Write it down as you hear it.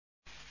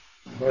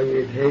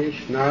Hoyedhei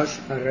Shnas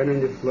Aren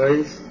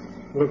Niflois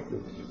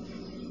Brooklyn.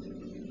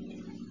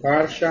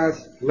 Parshas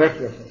Lech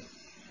Lecha.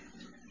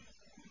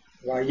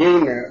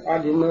 Vayemer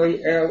Adonai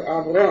El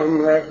Avram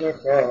Lech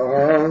Lecha.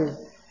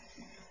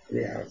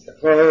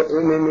 Mi'artzecho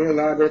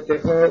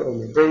u'mimiladetecho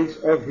u'mibeis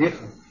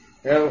Avicha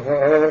El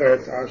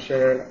ha'oretz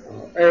asher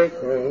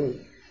ha'eko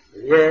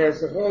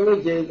v'yesecho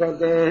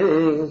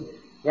l'yigadei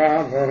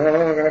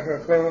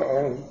v'avorechecho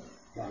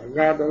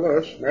v'agadolo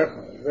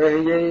shmecha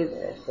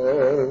v'yivrocho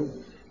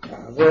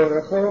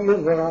v'avorecho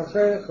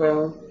m'vorachecho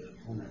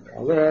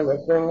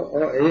v'nekalecho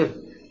o'ir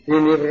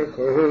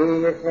v'nivrecho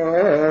lecho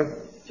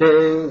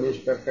k'el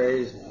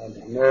mishpachis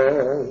Adamo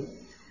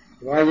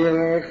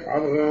וילך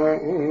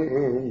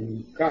אברהם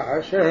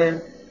כאשר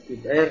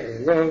דיבר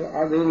אליו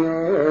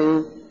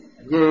אדוני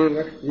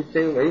ילך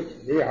יתלך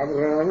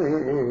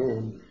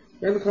לאברהם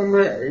בן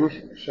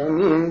 5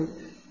 שנים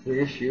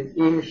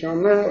ו70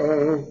 שנה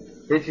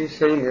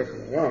ותישא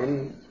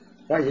מחרון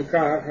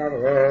ויקח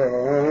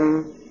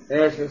אברהם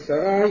 10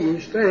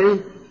 אשתי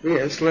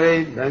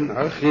ויסלד בן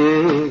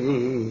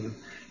אחים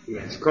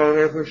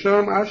ויזכור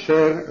שם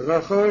אשר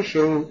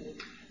רכשו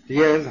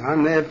יז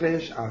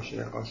הנפש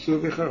אשר עשו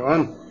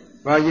בחרון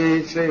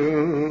ויצאו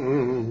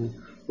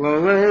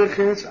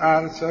ללכת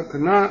ארצה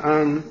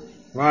כנען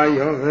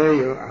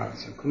ויובאו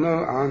ארצה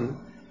כנען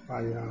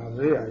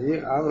ויבוא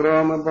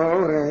אברהם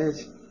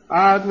בארץ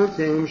עד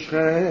מקים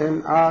שכם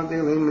עד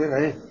אל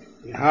מראה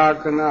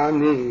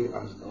והכנעני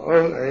אז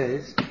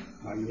בארץ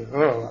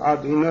וירא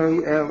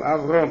אדוני אל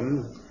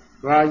אברהם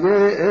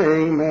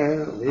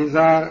ויאמר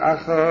לזרע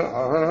אחר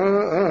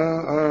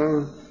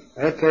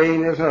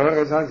אתן את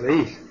הארץ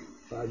הזאת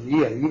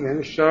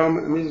ויבן שם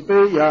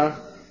מזבח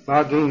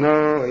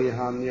לאדוני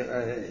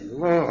הנראה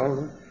לו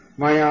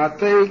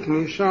ויעתק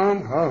משם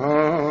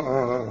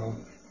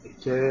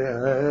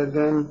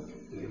וקדם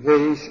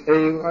ובייס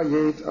אל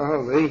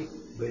יתעלה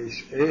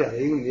בייס אל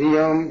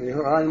מים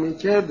והי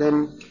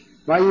מקדם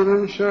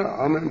ויבן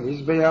שם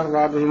מזבח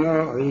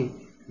לאדוני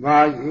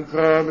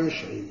ויקרא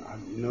בשם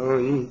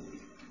אדוני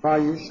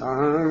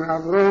וישם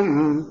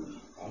אברהם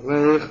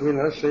הולך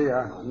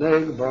ונוסע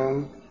הנגבה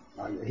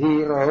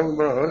ויהי רעב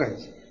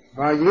בארץ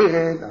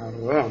וירד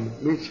אברהם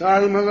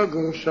מצרימה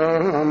לגור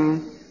שם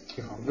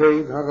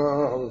ככבד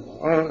הרעב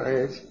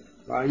בארץ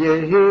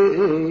ויהי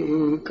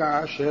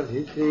כאשר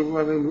הקריב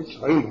לו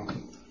במצרימה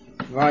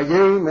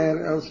ויאמר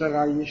אל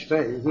שרי אשתי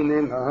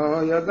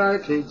הננה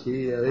ידעתי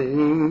כי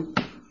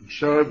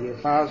שוד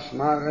יפס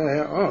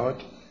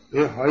מראות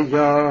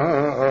והיה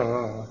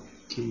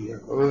כי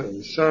יראו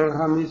עשר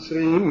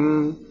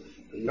המצרים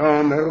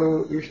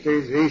ויאמרו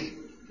אשתי זיס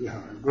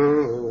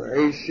יהרגו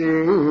עשו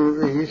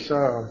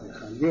וישר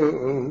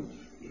וחיו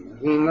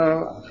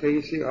יבינו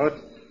אחי סיעות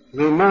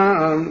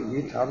למען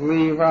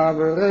יתאבלי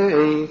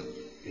ועברך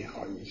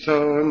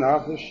ויחייסו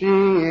נפשי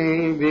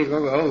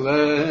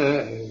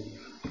בגללך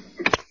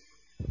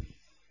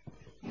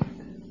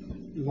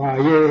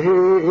ויהי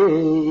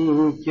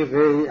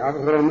כבי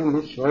אברהם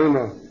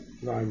מצרימה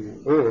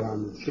ויראו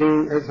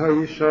המצרים את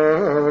האישה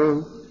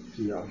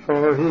כי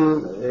יפוהם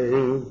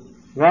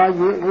להם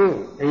ויראו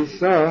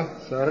עשו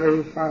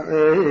שרי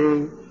פרעה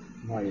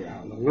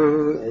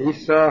ויעלו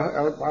עשו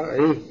אל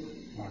פרעה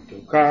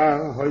ותוכר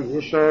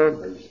האישה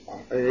בית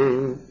פרעה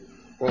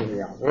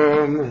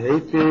ולאברהם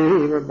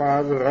היטיב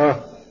בעברו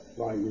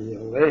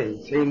ויעלה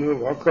צאן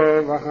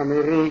ובקר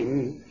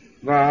וחמורים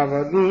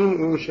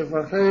ועבדים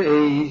ושפחי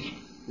אש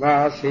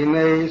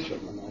ועשיני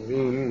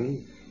שמנרים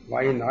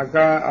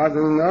וינגע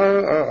אדוני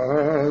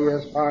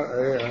את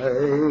פרעה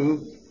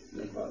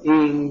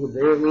נבאים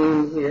גדולים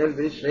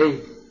ויבשי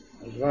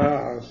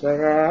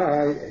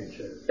ועשרי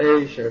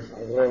אשת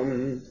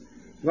אברהם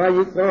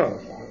ויקרא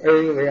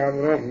פרעה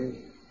לאברהם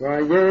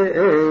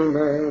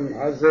ויאמר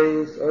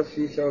מעזיס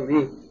עשית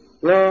לי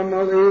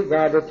למה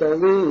הגדת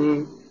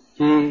לי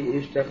כי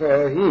אשתך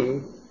היא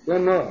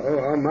למה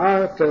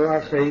אמרת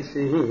אחי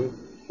היא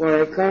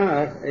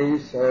ואקח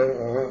עשו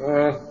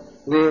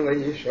לי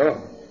לאישה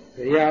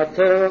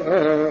ויעתר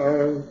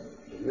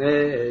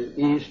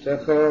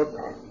אשתך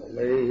כך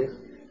לך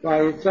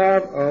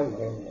ויצב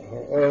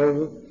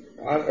עליו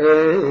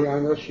פרעה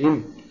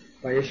אנשים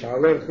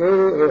וישלחו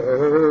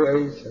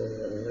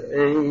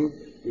עשי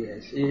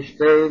ויעש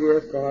אשתי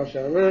ואת כל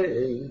אשר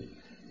להם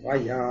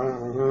ויעל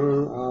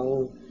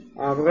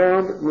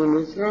אברהם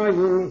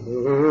ממצרים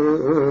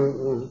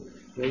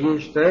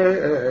וישתה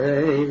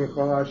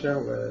וכל אשר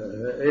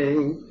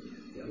להם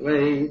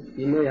ילי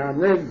הנה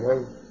הנגבה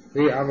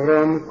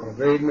ואברהם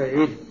כבד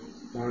מעיד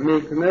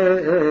במקנה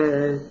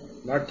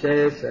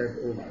בכסף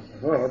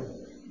ובזהב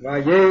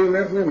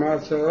וילך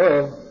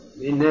למצב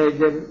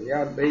מנגב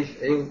יד בית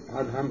אל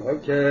עד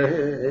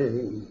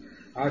המוקם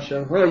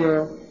אשר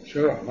היה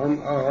שם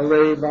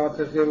עלי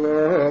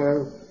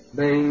בתחילו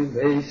בין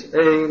בית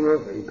אל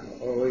ובין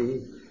האוי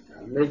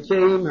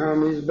המקים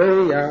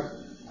המזבח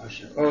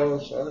אשר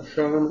עשה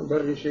שם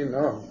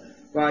בראשונה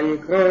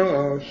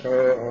ויקרא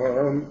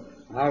שם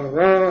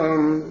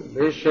אברהם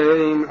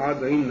בשם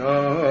אדוני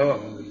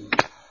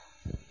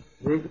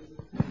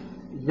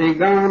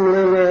וגם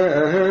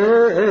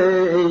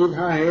ללב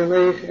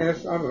והילך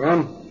אס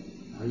אברהם,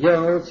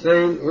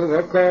 היוצאין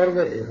ובקור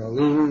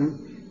ואיהלים,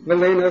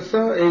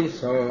 ולנסו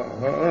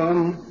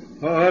איסום,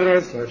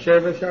 הארץ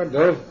לשבש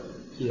הדוב,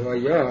 כי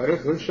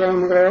הירך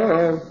ושם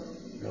רוב,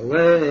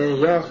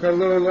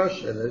 ויחלו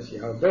לשבש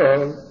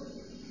ידוב.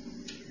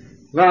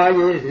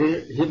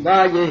 ויהרית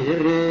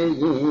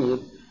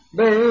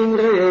בין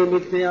רעי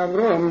מקנה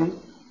אברהם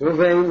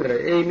ובין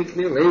רעי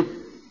מקנה לית,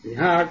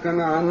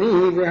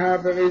 והכנעני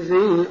והפריזי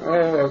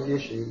עוז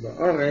ישיב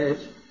בארץ.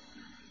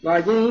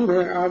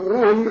 ויאמר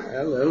אברהם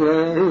אל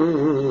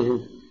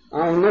לית,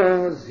 אל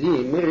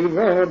נוזי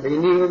מריבו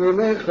ביני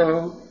ובינך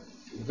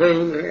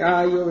ובין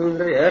רעי ובין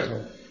רעיך,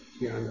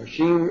 כי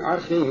אנשים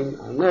אחים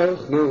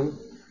אנחנו,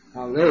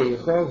 עלי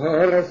כל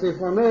הארץ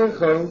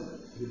לפניך,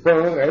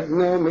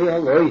 ופורדנו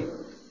מאלוהי,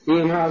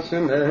 עם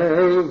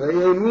השמאל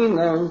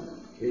וימינו,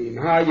 ועם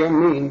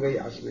הימין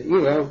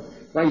וישמאילו,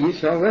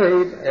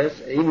 וישלט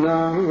אס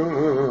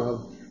עיניו,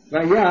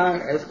 וירא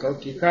אס כל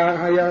כיכר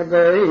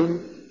הירדן,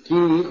 כי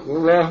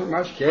כולו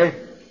משקה,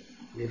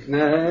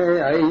 לפני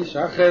האיש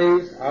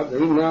החס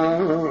אדוני,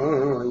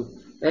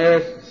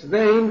 אס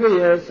שדיים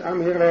ויש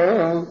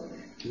אמירו,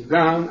 כי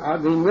גם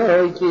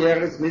אדוני כי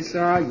ארץ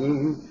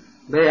מצרים,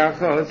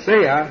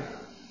 ביחוסיה,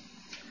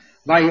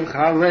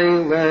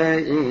 ויחלל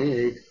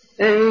לית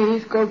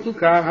אש כל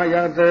כיכר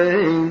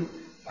הירדן,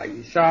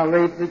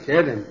 וישלט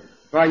בקדם,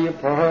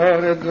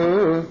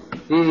 ויפרדו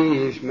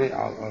איש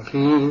מעל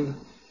אחיו.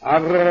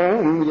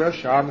 אברהם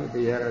ישב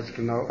בארץ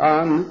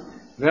כנען,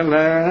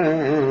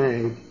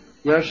 ולית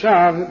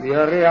ישב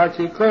בערי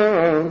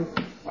עתיקות,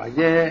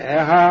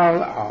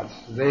 ויהל עד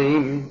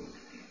שדיים,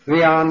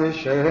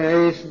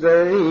 ואנשי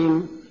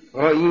שדיים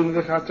רועים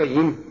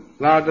וחטאים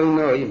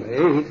לאדוני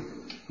מעיד.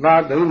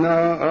 ואדוני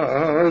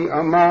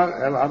אמר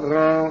אל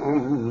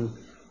אברהם,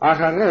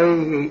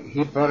 אחרי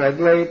היפרד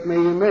לית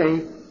מימי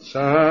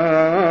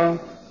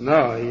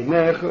נוי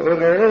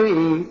נחורי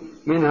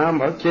מן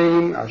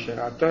המוקים אשר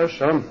אתה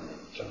שם,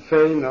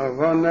 צפינו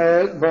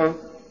ונד בו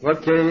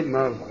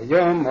וקדנו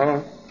ויומו,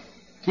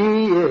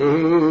 כי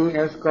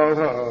אס כל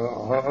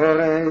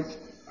הארץ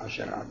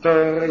אשר אתה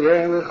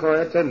ראה לך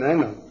את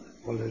עינינו,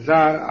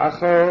 ולזר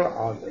אחו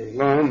עד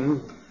אילון.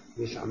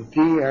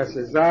 ושמתי אס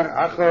זר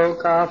אחו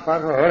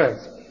כעפר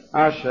הארץ,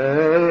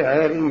 אשר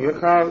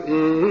יאכל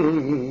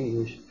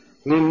איש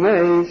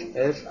למס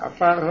אס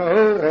עפר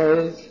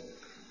הארץ.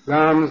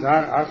 גם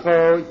זר אחו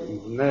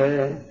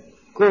יבנה,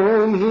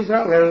 קום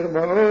היזהר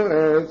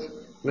בארץ,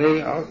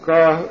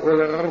 לארכו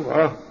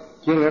ולרבו,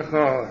 כי לך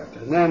את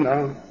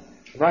עינינו.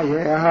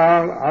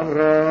 ויהל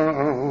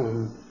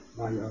אברהם,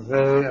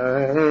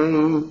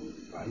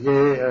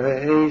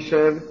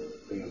 וישב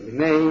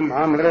בגרעיני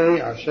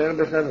ממרא אשר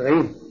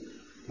בחברין,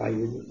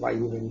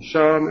 ויבן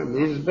שם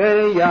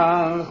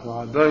מזבח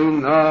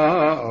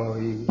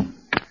לאדוני.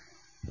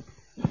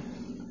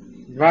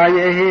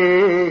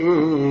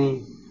 ויהי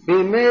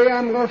בימי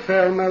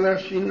אמרפל מלך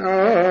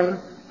שנער,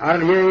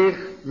 ארייך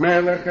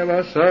מלך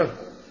אלעשור,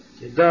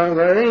 כדר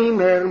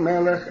ואימר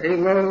מלך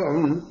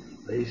אילון,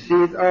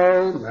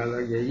 ויסידאו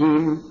מלך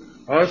גאים,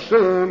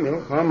 עשו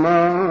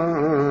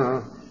מלחמה.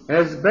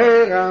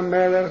 הסבר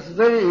מלך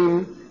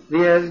שדיים,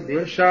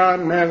 והסביר שם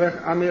מלך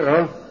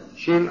אמירו,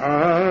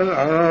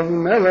 שנער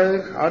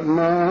מלך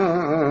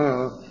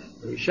אדמה,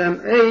 ושם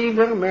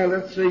עבר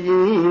מלך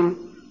ציים,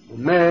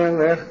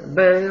 ומלך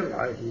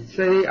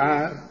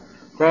בלהיצער.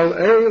 כל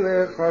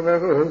אלה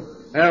חברו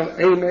אל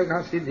עמק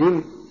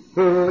הסידים,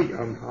 הוא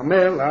יום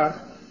המלך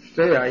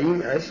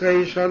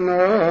 12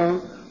 שנה,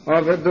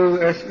 עבדו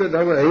אס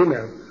גדול עמק,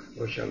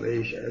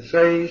 ו13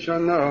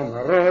 שנה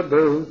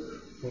מרדו,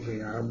 וב14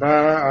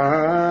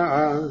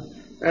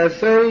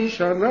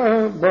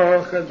 שנה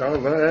בו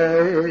גדול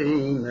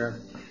עמק.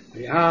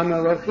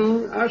 והמלכים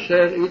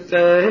אשר איתי,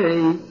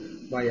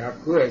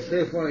 ויקו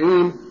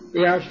הספרים,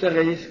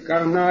 וישתרש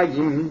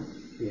קרניים,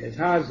 ואת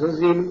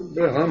הזוזים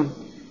בהם,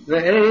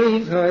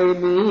 ואת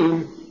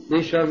הימים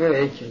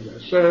בשווק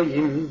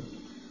יסויים,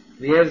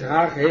 ואת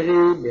האחרי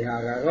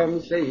בהררום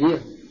שעיר,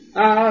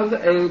 עד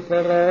אל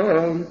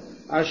פרעון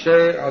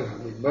אשר על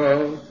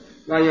המדבר,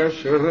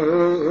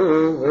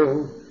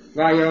 וישובו,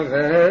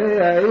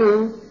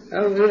 ויראו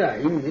אל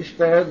רעים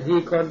משפט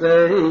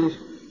הקודש,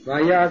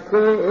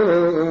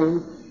 ויקום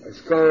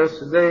אסכול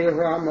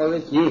שדהו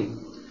המלכים,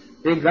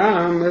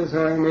 וגם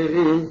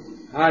זמרים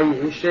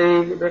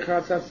הישב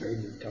בחצצי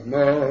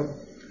תמר.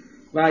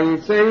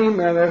 ויצא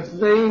מלך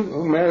שדיים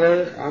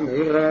ומלך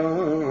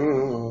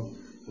אמירו,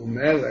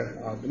 ומלך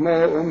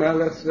אדמו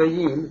ומלך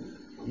שדיים,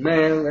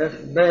 ומלך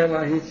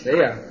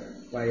בלהיצע,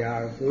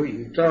 ויערפו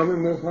איתו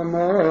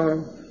ממלחמה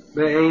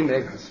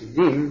בעמק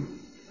הסידים.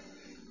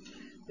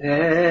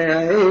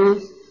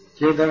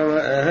 כדור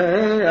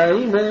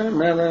אימר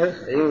מלך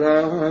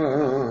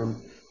אילון,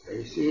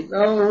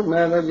 ויסידאו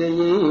מלך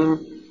גאים,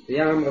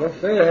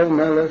 וימרפל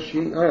מלך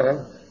שנער,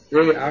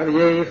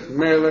 וארייך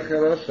מלך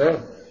אלעשור,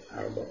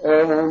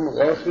 4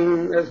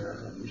 מלכים את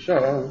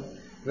החמישה,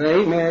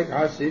 ועמק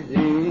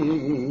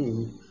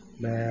הסידים.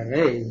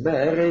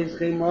 בארץ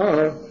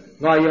חימור,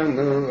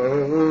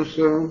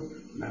 וינוסו,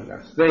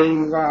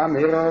 מלאכתים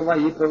ואמירו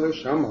ויקו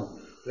לשמו,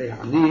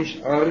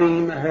 להניש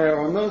אורים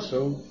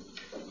העונוסו,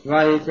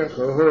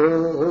 ויקחו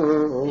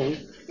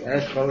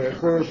אס כל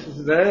רכוש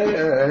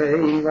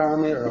שדיים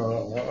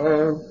ואמירו,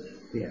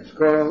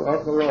 וישקול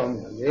אוכלום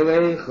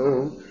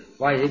ילכו,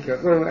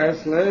 ויקחו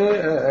אס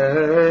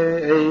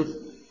לעת,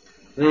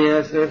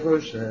 ויש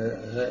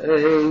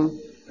רכושם,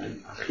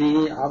 אחי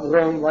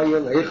אברום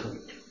וילכו,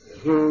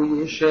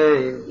 והוא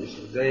ישב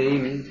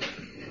בשדיים,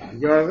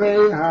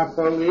 ויורא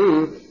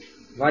הפוליט,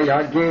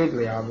 ויגיד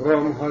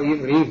לאברום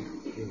העברי,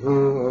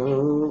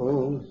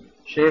 והוא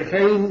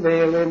שכן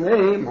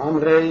ולני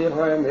ממרי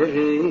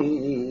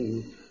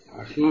המרים,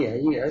 אחי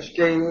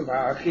אשכן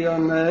ואחי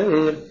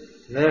אומר,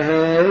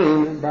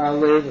 והם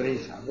בעלי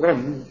בריס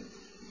אברום,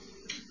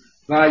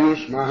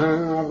 וישמע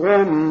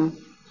אברום,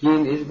 כי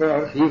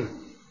נשבר אחיו,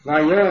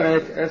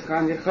 ויורק אס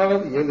חניכיו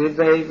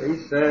ילידי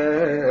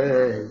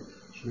בישראל,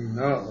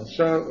 שמונה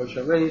עשר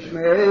ושלוש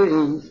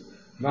מאות,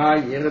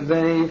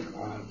 וירדף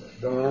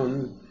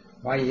אדון,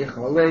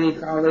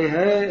 ויחולק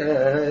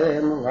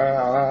עליהם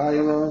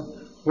לילה,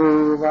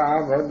 הוא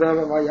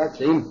ועבודו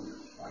ויצאים,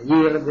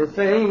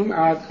 וירדפם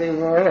עד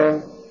חיבו,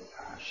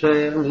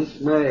 אשר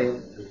נשמר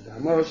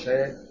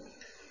בדמושה,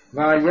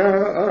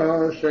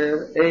 ויושר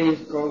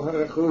את כל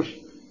הרכוש,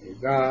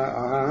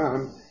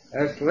 וגם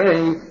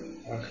אצלי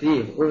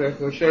אחיו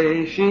ורכושי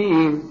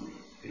אישים,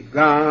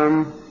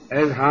 וגם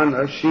את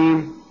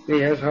הנשים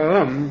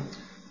ויזהום,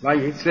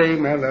 ויצא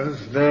מלך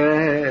שדה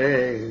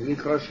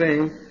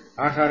לקרוסם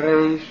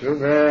אחרי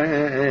שובה,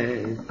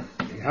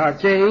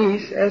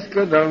 והכיס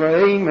אסקדו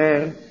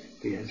ואימר,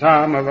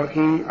 ויזהר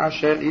מלכים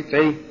אשר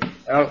איתי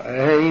אל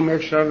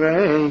עמק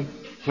שווה,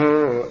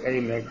 הוא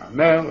עמק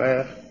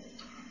המלך,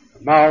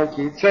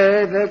 מלכי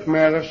צדק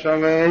מלך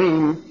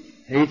שלם,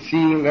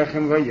 הציל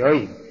לחם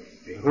ויועיל,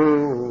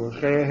 והוא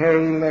חייל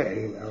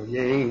לאל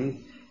עליין,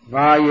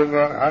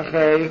 ויברכך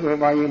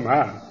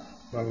ויאמר,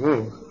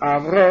 ברוך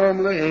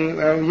אברום לאל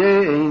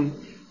עליין,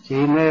 כי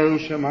הנה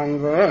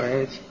שמיים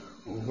וארץ,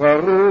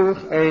 וברוך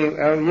אל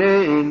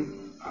עליין,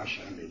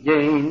 אשר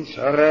נגן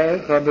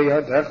שריך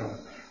בידך,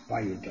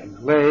 ויתן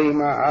לי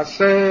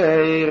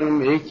מעשר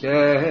מכם.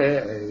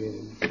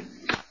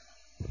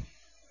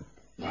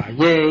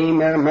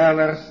 ויאמר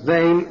מלך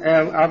שדיים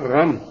אל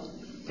אברום,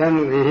 תן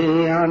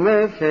לי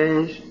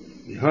הנפש,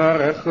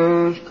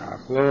 והרכוש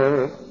קח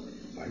לו.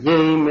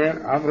 ויאמר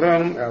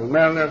אברום אל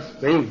מלך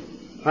שדיים,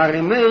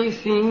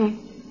 הרמייסי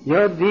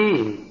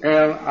יודי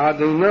אל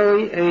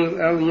אדוני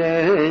אל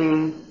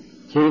עליין,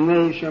 כי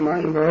הנה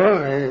שמיים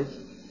וארץ,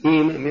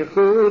 אם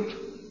מחוט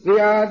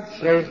ויד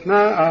צריך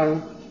נעל,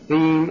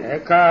 ואם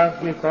אקח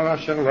מכל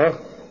אשר לך,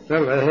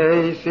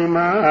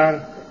 ולהיסימר,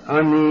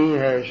 אני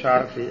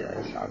השארתי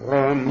את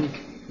אברום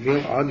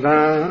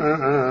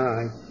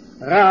בלעדיי,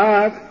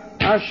 רק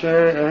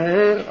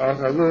אשר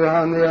אכלו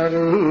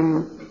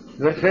הנערים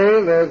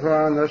וחלק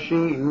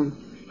האנשים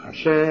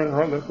אשר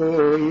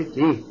הולכו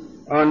איתי,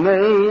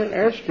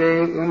 אני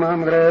אשקל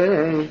וממרא,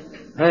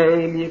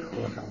 הם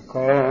יקחו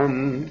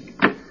חלקם.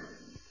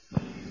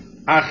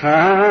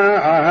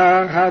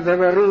 אחר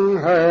הדברים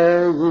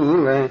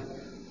האלה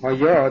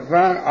היה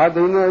דבר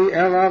אדוני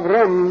אל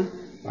אברום,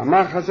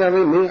 ומחזה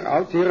למי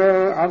אל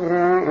תירא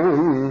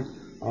אברום,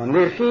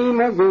 אנכי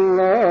מבין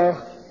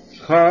לך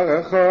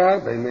שכרך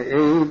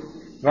במעיד.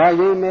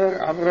 ויאמר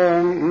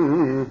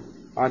אברום,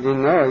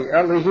 אדוני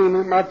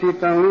אלוהים מה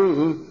תיתן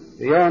לי,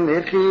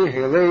 ואנכי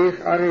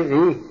הלך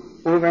ערבי,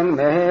 ובן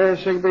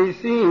משק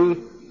ביתי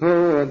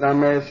הוא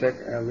דמשק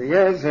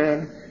אליעזר.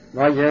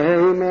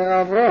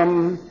 ויאמר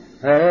אברום,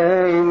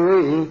 אין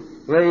לי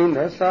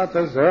לנשאת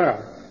זרע,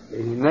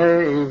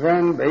 והנה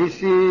אבן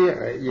ביתי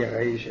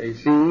ירש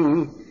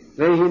עצים,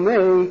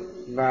 והנה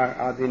דבר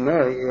אדוני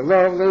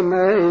אלוה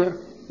לאמר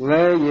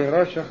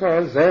לירושך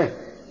זה,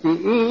 כי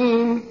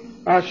אם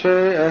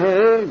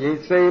אשר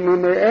יצא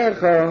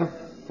ממארך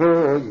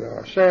הוא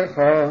ירשך.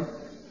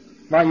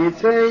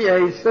 ויצא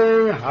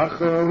יצא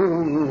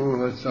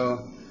החוצה,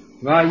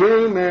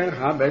 ויאמר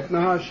הבט נא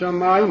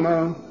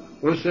השמיימה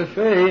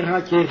וספר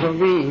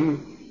הכוכבים,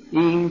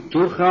 אם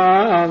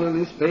תוכל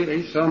לספר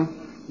עשם.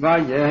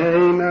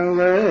 ויאמר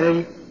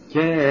לי כי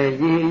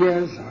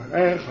יהיה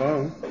זרעך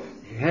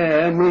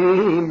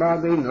המי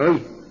באדוני,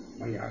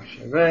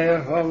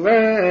 ויחשבהו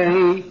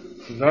לי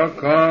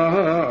צדקה.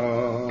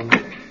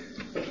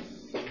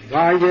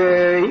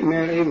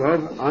 ויאמר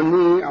אלוהו,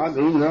 אני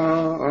אדוני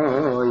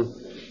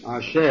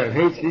אשר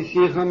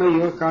הציתיך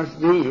מיור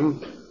כסדים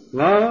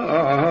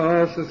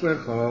לעשות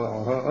לך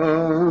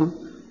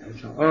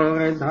את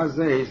הארץ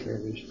הזה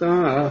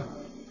לרשתה.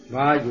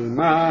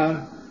 ויאמר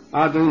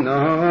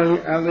אדוני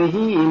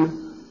אלוהים,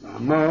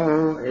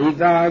 עמו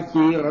עדה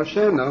כי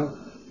ראשנו.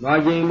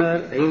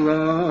 ויאמר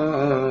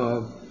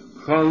אלוהו,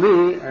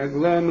 חולי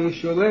עגלה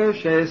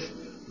משולשת,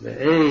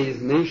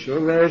 ועז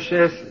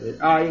משולשת,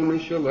 ועיל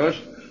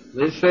משולש,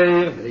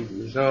 ושעיר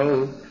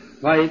וגזול.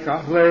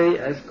 ויקח לי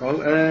את כל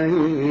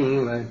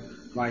אלה,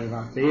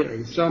 ויבחר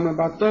עשם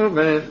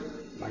בטובך,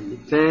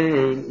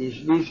 וייתן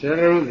איש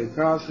בשרי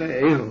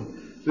לקרסהו,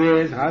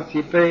 ואת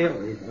הציפר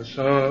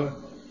לבשר.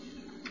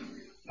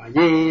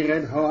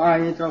 וירד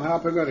העת אל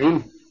הפגרים,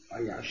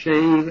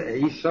 וישב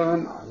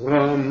עשון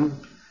אברום,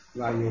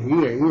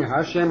 ויהי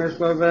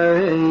השמש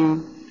לבן,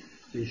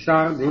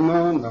 ושר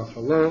דמון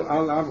נפלו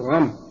על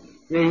אברום,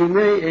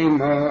 והנה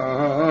אימו,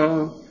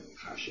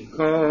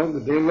 חשיקו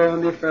גדלו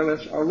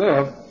נפלש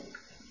עליו,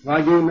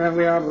 ויאמר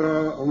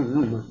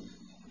לאברום,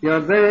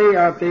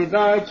 יודע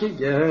תדע כי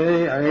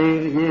גר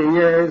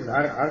יהיה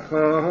זרעך,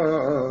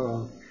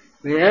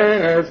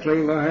 בארץ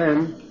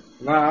לאלוהים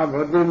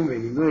לעבודום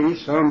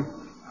ולשום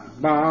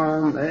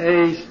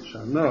 40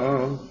 שנה,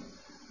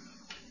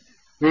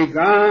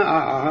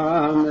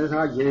 וגם את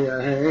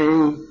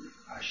הגר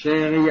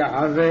אשר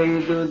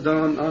יעבדו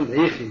דון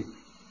אנכי,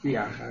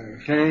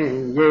 ואחריכם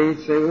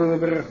יצאו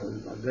ברכות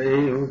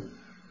בדרך,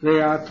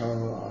 ואתה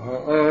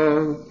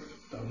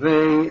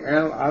תביא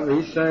אל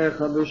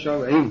אביסך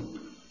בשלום,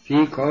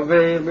 כי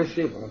קובר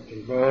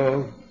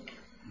בשיבתו,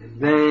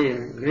 בני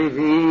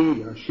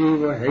רביעי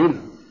ישובו הנה,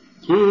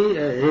 כי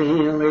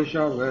אלה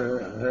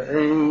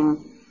שלם,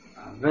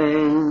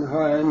 אבן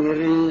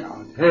האמירי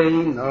עד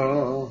הנה.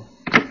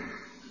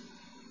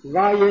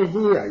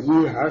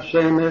 ויהי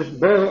השמש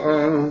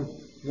בואו,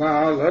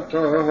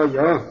 ועלותו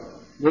היה,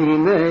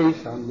 והנה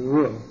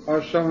שנוא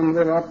עשן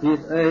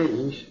ולפיד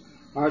אש,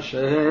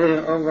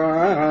 אשר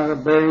עבר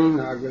בין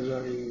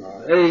הגזרים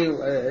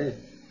האלה,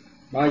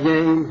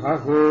 ביום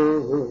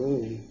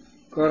ההוא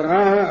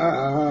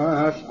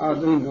קרס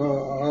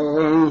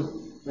אדוני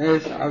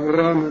את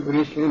אברהם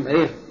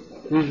בשלומך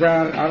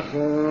וזרעך.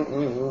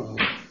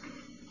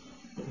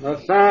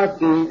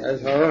 נשאתי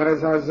את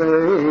הארץ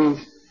הזאת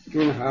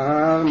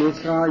כנהר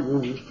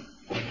מצרים,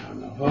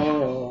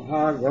 הנהר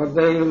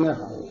הגדול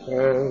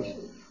מהחוף,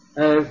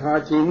 את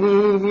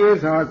הכינים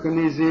ואת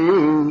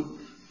הכניסים,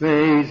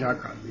 ואת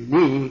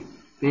הכביני,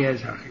 ואת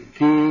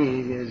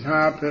החיטי, ואת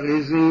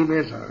הפריזי,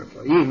 ואת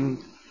הרפאים,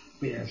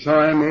 ואת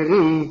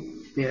האמרי,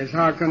 ואת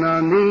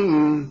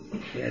הכנענים,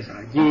 ואת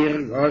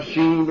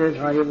הגרגושי, ואת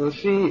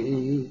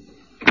היבוסי.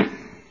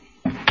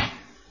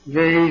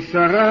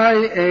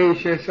 וישרי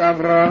אשת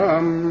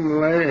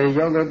אברהם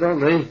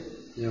ליולדו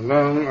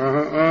ילון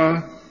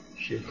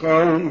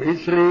שכון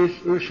מצריס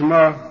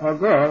ושמה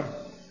הגר.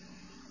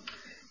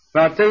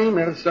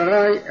 ותאמר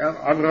שרי אל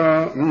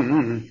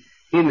אברהם,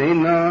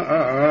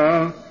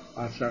 הננה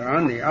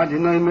עשרני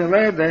אדוני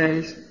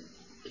מלדת,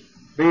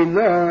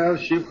 בינו אל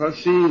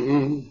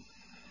שבחוסים,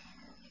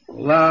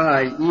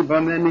 אולי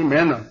ייבנה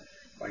ממנו,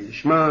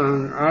 וישמע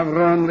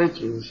אברהם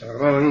לקול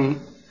שרי.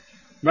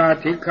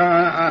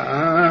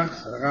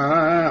 ותיקח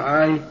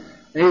שרי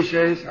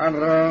אשת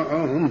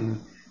אברהם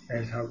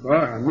את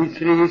הגר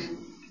המצריס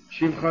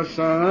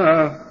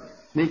שבחוסה,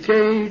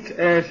 מקץ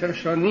 10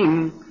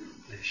 שנים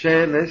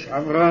לשבט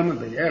אברהם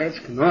בארץ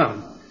כנען.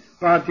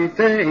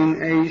 ותיתן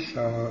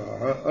עשה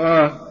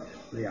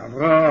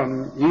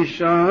לאברהם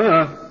אישה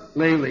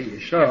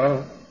לאישה,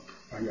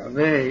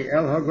 ויבא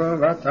אל הגר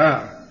ותרא,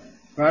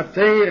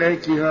 ותרא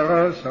כי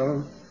הרסה,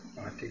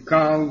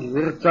 ותקל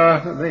גבירתה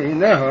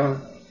בעיניה.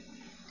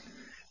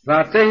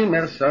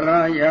 ותאמר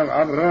שרי אל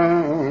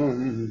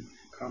אברהם,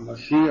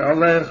 כמסי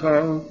עליך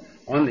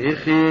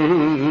אנכי,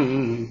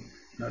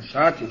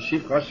 נשאתי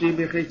שבחוסי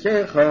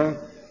בחיקך,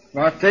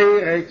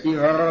 ותרא כי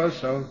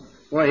הרסה,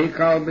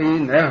 ויקל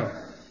בעיניה.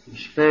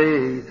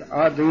 ישפט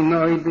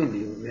אדוני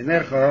ביני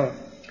ובינך.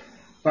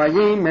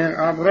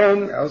 ויאמר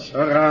אברהם אל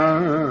שרי,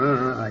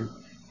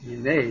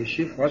 הנה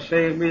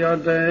שבחוסך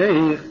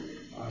בידך,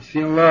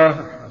 עשי לך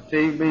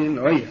חטא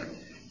בעינך.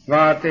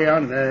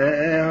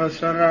 ותענה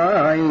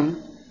שרי,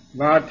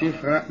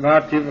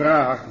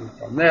 ותברח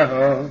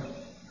מפניה.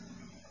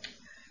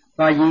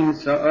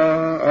 וימצא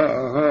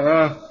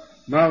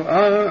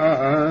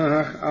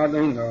מלאך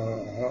אדוני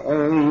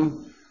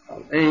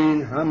על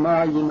עין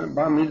המים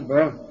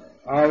במדבר,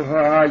 על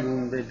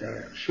העין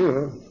בדרך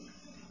שור.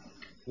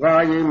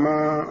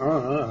 ויאמר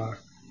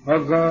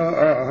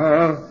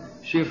הגר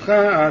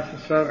שפחת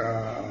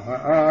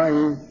שרי,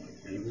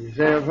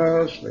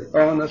 וזבוס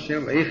לאונס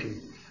שלכי.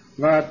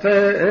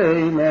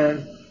 ותאמר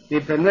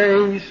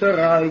מפני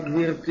שרי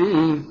גבירתי,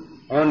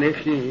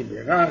 אנכי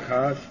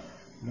ברחת.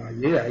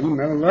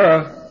 ויאמר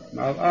לך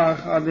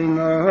מלאך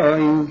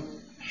אדוני,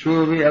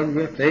 שובי אל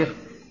גבירתך,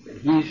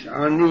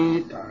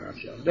 והשעני תחת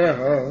ידך.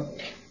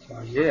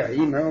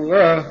 ויאמר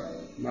לך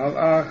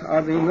מלאך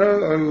אדוני,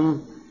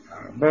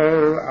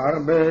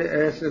 הרבה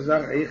עשה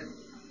זרעך,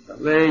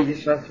 ולא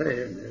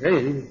יספר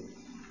מראה.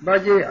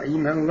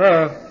 ויאמר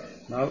לך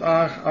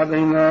מלאך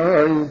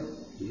אדוני,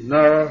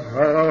 הנה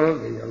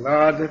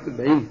וילדת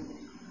בן,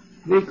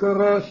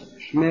 וקרא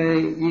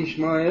שמי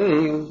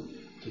ישמעאל,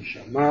 כי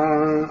שמע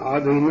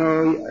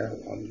אדוני אל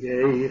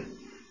עבדך,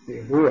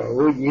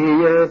 והוא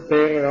יהיה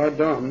פרא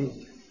אדם,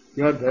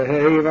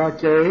 ידיה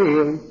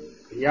וקל,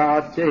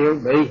 ויד קל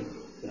בי,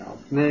 ועל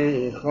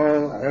פני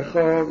כל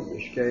אחד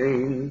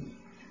ישכן.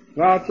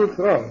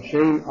 ותקרא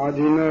שם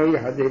אדוני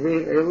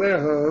הדבר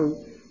אליהו,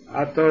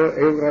 עתה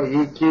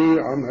אלוהי כי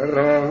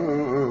אמרה,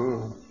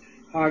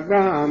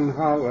 הגן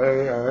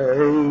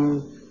הלם,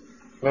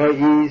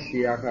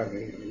 ראיסי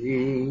אחרי.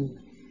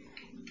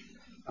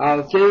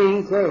 על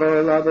כן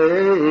קרא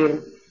לבאר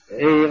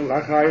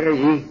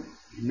לחיירי,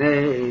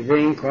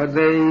 נבין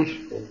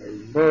קודש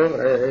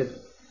ובורד,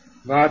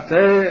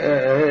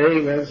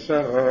 ותהי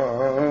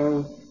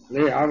לשרו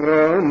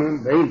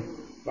לאברום בן,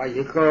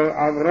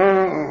 ויקרא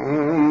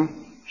אברום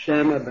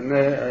שם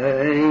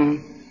בני,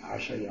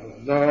 אשר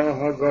ילדו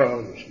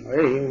הגול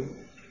ישמעאל,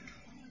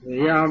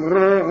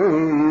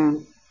 ויאברום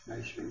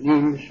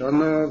 80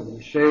 שנה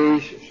ו6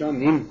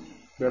 שנים,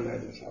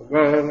 ולד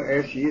סגור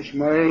אש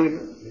ישמעאל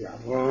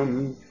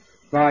לאברום,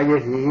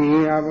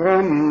 ויהי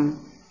אברום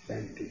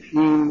בן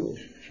 90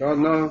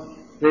 שנה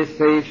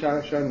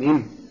ו9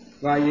 שנים,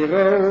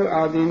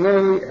 וירא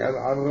אדוני אל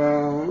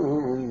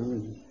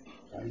אברום,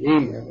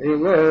 ויאמר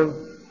אלוהו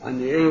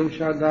אני אל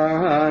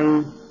שדי,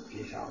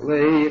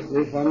 תסלח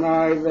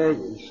לפני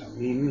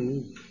ויסמים,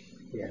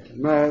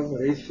 ויתנוב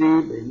ריסי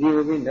ביני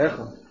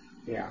ובינך,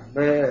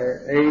 ויחבא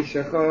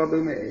אשך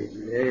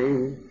במעילי,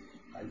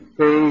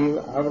 ויפל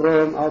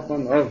אברום על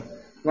פניו,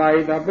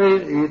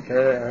 וידבר איתי,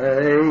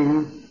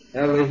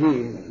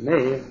 אלוהים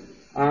מלך,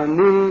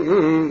 אני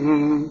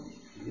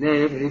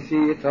נבריסי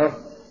איתך,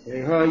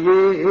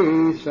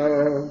 והייסו,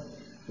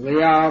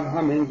 ויב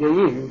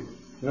המנגעים,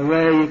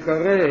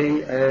 ויקרא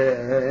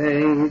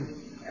עד,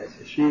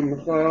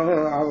 שמך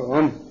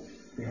אברהם,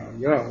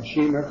 והיה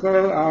שמך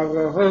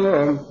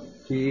אברהם,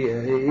 כי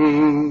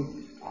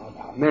עד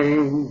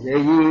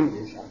המנגעים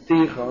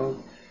נשאתיך,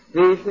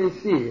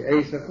 והפריסי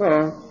עשך,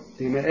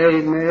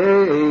 במעיד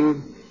מעיד,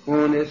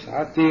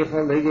 ונשאתיך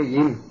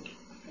לגעים,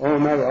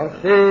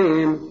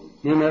 ומלאכים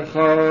ממך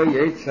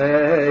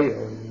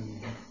יצאו.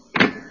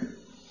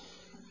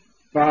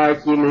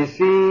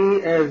 ותימסי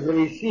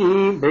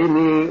אבריסי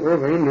ביני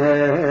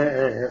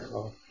ובינך,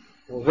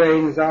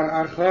 ובין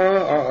זרעך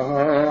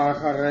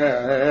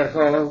אחריך,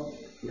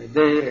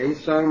 מדרי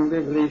שם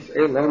בבריס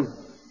אלון,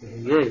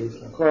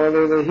 ויש לך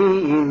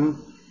לאלוהים,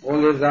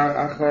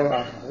 ולזרעך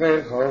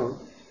אחריך,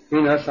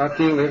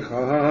 ונשאתי לך,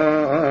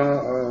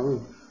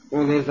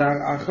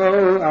 ולזרעך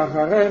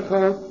אחריך,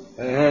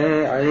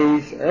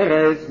 עיס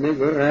ארץ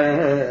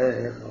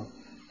מגוריך,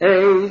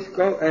 עיס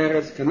כל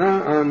ארץ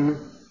כנען,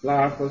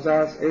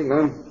 לאחוזת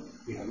אלון,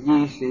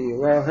 ויהיסי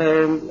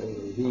להם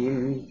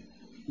אלוהים,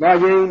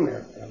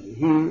 ויאמר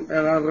אלוהים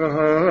אל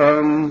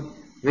אברהם,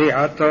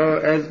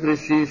 ועתה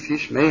אבריסי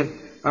ישמעאל,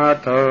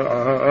 עתה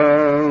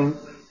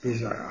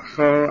בזרעך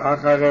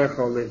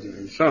אחריך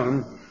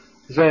לדריסם,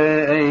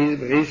 זה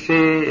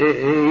אבריסי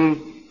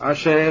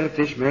אשר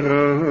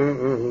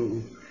תשמרו,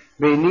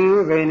 ביני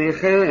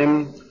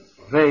וביניכם,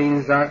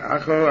 ובין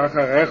זרעך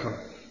אחריך,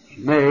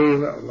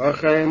 מייל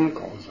לכם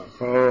כל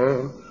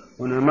זכור,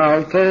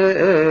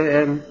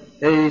 ונמלתם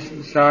אש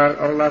בשר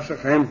על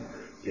נפשכם,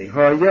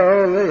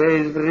 והיה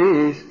לאש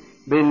בריס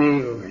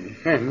ביני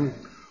וביניכם,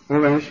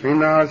 ובין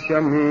שכינת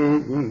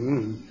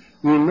ימים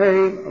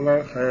ימי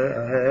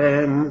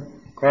לכם,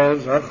 כל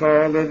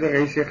זכור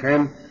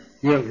לדריסכם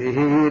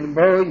יליד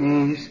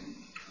בויס,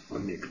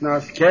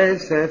 ונקנס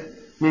כסף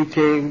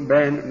מקים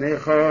בן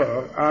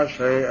נכור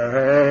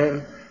אשר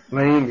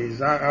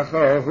למזרעך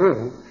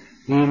הוא,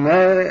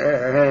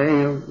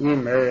 ימייל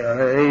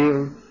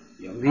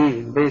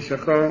יליד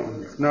ביסכו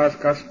ונכנס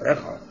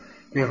כספך,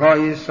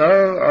 והייסו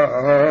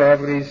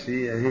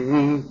בריסי,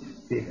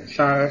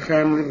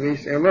 ובשרכם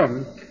לבריס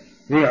אלון,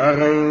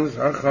 וירא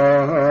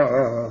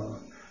זכור,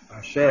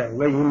 אשר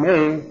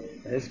לימי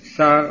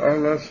אסכסר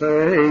עולסי,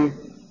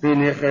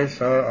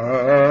 ונכסו,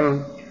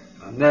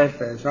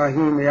 הנפש ההיא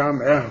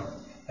מימיה,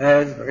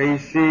 אז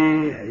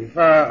בריסי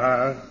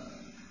היפך.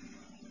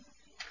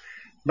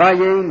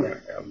 ויאמר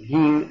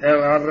אלוהים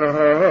אל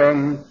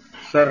אברהם,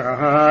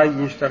 שרה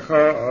אשתך,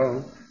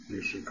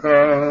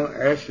 ושקרא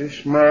אש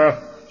שמו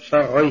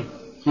שרוי,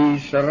 כי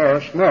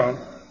שרה שמו,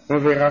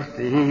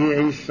 וברכתי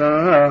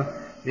עשה,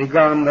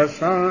 וגם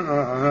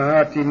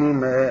נשאתי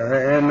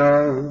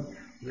ממנו,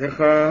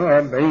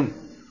 וכבן,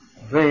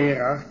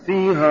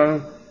 וברכתיה,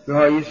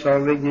 והייסה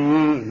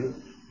לגעים,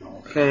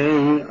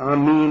 מלכי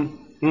עמים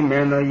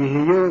ממנו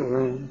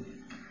יהיו.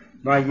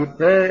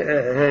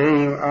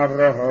 ויפל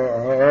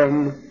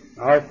אברהם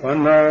על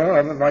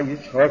פניו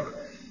ויצחק,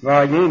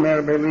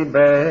 ויאמר בליבי,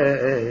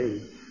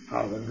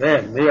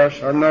 הלוואי 100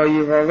 שנה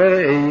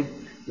יוולד,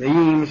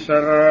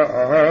 וימסרה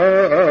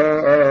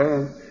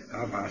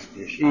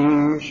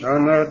 90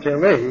 שנה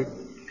תלד.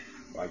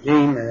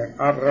 ויאמר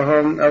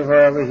אברהם אל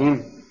אלוהים,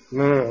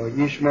 לא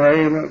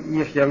ישמעאל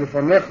יחיה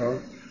לפניך,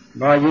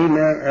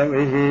 ויאמר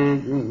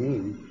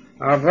אלוהים,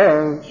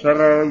 אבל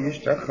שרה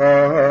אשתך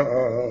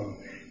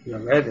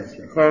ילדת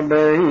לך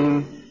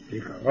בן,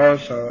 וקראו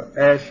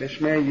אש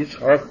שמו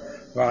יצחק,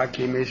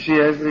 והקימי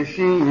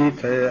אבריסי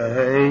איתי,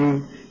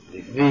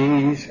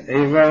 לבריס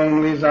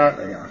אלון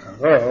לזרעי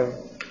אחריו,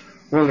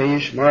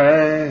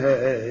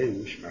 ולישמעאל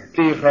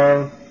שמרתיך,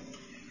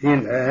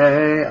 הנה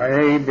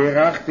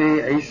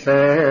ברכתי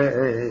עשה,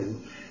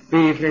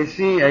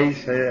 והפריסי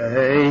עשה,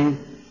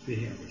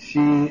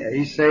 והפריסי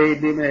עשה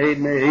במעיד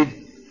מעיד,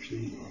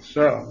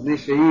 שנעשה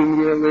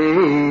ניסים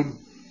יליד,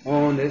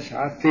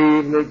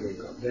 ונשאתי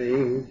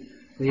לגבי,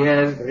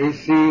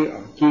 ויבריסי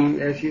אקים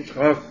אש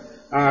יצחק,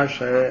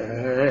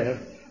 אשר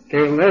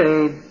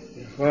תלד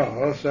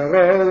חוסר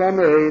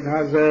הלמד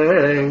הזה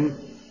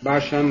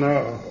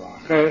בשנה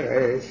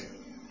אחרת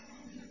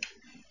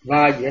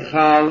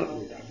ויכל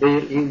לדבר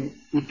עם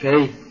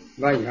איתי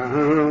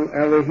ויעל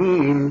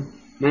אלוהים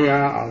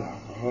מעל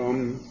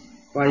אברהם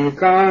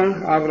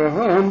ויקח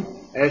אברהם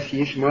את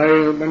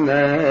ישמעאל בני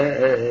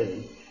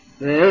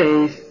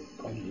ואיס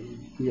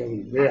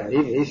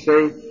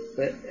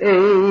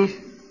ואיס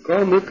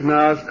כל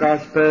מקנס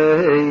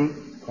כספי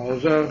כל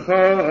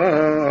זכר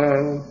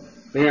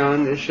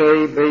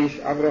ואנשי בית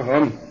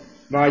אברהם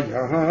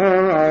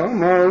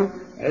ויאמרו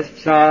את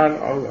בשר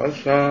על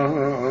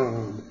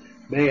אסון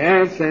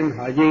בעצם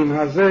היום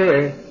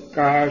הזה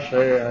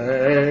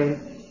כאשר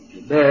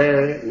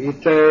דיבר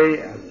איתי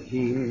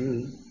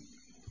אלוהים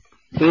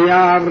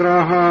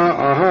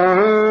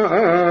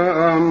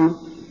ואברהם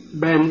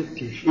בן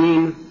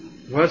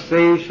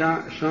 99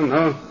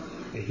 שנה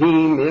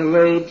והיא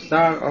מילא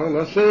בשר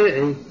על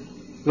אסון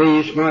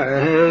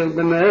וישמעאל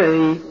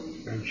בני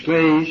בן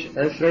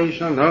 13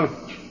 שנה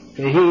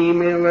והיא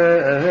מילא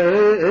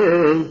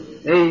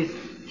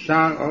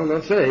בשר על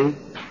אסון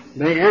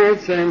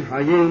בעצם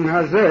היום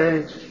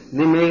הזה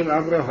נמל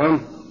אברהם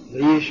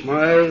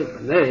וישמעאל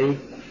בני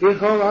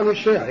וכל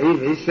אנשי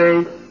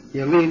בית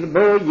יליד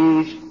בו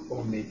איש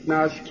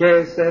ומקנס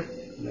כסף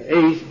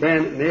לאיש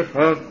בן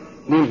נכות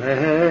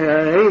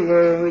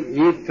נמלו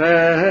איתי